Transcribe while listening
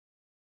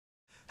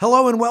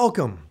Hello and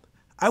welcome.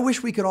 I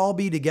wish we could all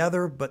be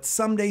together, but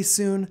someday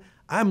soon,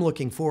 I'm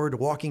looking forward to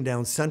walking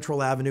down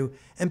Central Avenue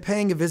and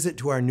paying a visit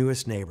to our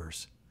newest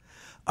neighbors.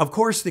 Of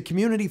course, the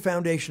Community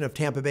Foundation of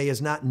Tampa Bay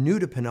is not new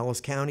to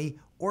Pinellas County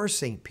or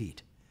St.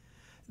 Pete.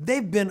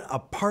 They've been a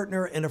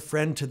partner and a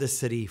friend to the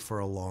city for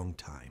a long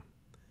time.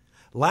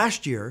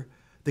 Last year,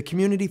 the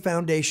Community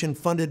Foundation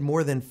funded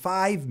more than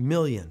 $5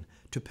 million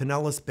to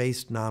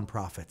Pinellas-based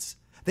nonprofits.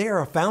 They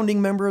are a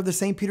founding member of the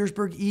St.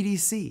 Petersburg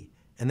EDC,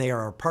 and they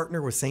are a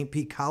partner with St.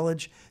 Pete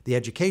College, the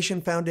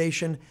Education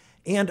Foundation,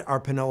 and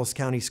our Pinellas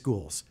County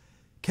Schools,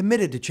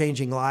 committed to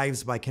changing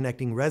lives by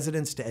connecting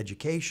residents to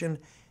education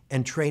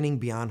and training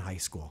beyond high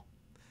school.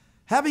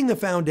 Having the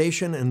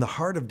foundation in the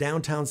heart of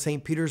downtown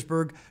St.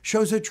 Petersburg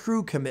shows a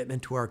true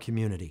commitment to our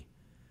community.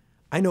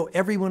 I know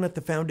everyone at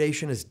the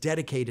foundation is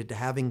dedicated to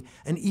having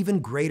an even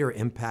greater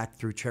impact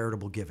through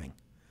charitable giving.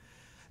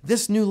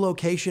 This new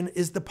location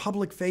is the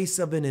public face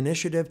of an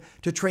initiative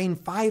to train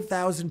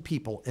 5,000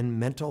 people in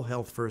mental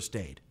health first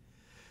aid.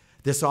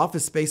 This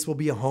office space will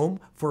be a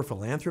home for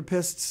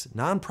philanthropists,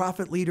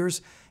 nonprofit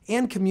leaders,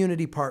 and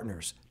community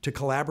partners to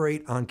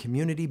collaborate on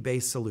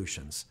community-based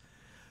solutions.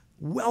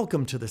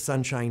 Welcome to the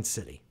Sunshine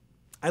City.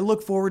 I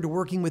look forward to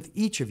working with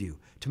each of you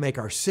to make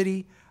our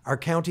city, our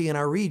county, and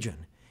our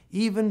region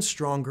even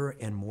stronger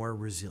and more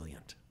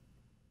resilient.